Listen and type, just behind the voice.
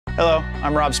Hello,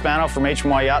 I'm Rob Spano from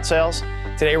Viking Yacht Sales.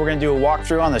 Today we're going to do a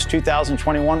walkthrough on this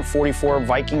 2021 44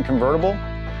 Viking Convertible.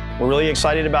 We're really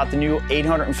excited about the new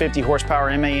 850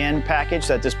 horsepower MAN package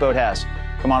that this boat has.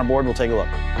 Come on aboard, we'll take a look.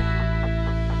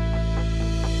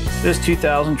 This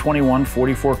 2021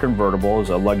 44 Convertible is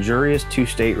a luxurious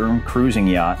two-stateroom cruising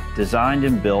yacht designed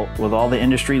and built with all the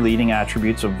industry-leading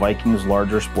attributes of Viking's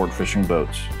larger sport fishing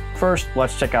boats. First,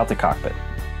 let's check out the cockpit.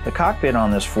 The cockpit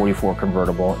on this 44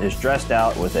 Convertible is dressed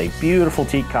out with a beautiful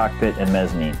teak cockpit and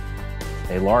mezzanine.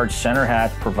 A large center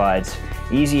hatch provides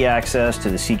easy access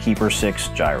to the Seakeeper 6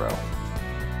 gyro.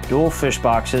 Dual fish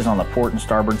boxes on the port and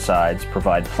starboard sides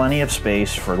provide plenty of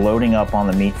space for loading up on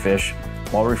the meat fish,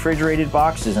 while refrigerated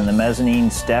boxes in the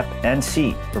mezzanine step and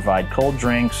seat provide cold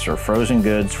drinks or frozen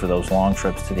goods for those long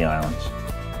trips to the islands.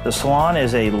 The salon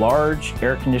is a large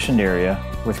air-conditioned area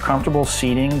with comfortable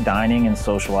seating, dining, and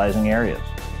socializing areas.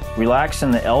 Relax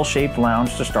in the L-shaped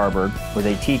lounge to starboard with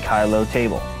a teak high-low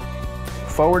table.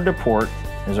 Forward to port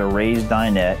is a raised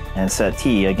dinette and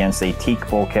settee against a teak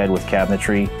bulkhead with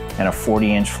cabinetry and a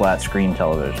 40-inch flat screen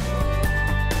television.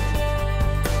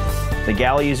 The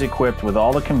galley is equipped with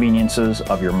all the conveniences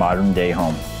of your modern-day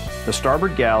home. The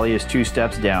starboard galley is 2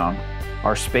 steps down.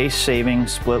 Our space-saving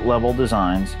split-level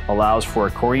designs allows for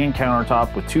a Corian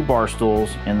countertop with 2 bar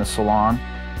stools in the salon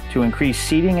to increase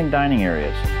seating and dining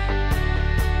areas.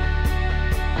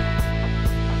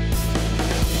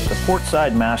 The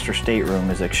portside master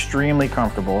stateroom is extremely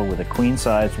comfortable with a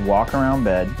queen-size walk-around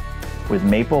bed with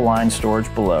maple-lined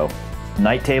storage below,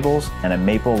 night tables, and a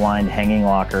maple-lined hanging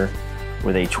locker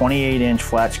with a 28-inch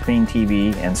flat-screen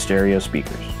TV and stereo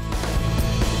speakers.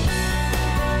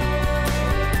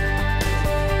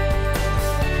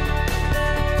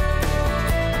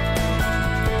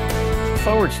 The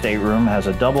forward stateroom has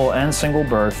a double and single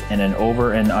berth in an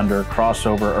over and under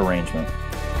crossover arrangement.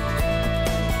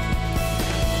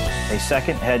 A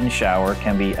second head and shower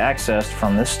can be accessed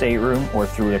from this stateroom or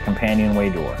through a companionway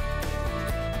door.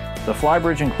 The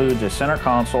flybridge includes a center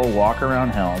console walk-around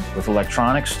helm with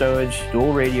electronic stowage,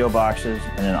 dual radio boxes,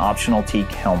 and an optional teak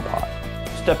helm pod.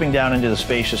 Stepping down into the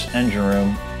spacious engine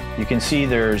room, you can see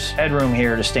there's headroom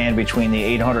here to stand between the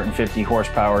 850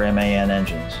 horsepower MAN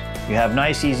engines. You have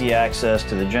nice easy access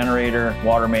to the generator,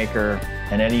 water maker,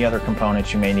 and any other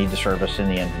components you may need to service in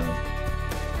the engine room.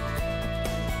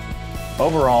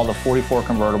 Overall, the 44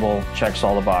 Convertible checks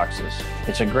all the boxes.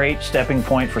 It's a great stepping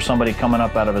point for somebody coming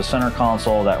up out of a center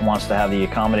console that wants to have the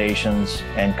accommodations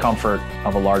and comfort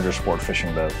of a larger sport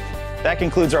fishing boat. That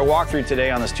concludes our walkthrough today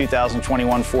on this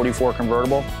 2021 44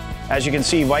 Convertible. As you can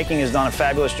see, Viking has done a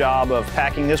fabulous job of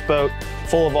packing this boat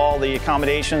full of all the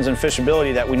accommodations and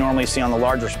fishability that we normally see on the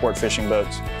larger sport fishing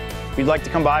boats. If you'd like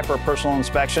to come by for a personal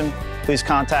inspection, please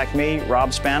contact me,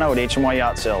 Rob Spano, at HMY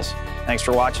Yacht Sales. Thanks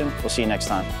for watching. We'll see you next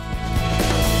time.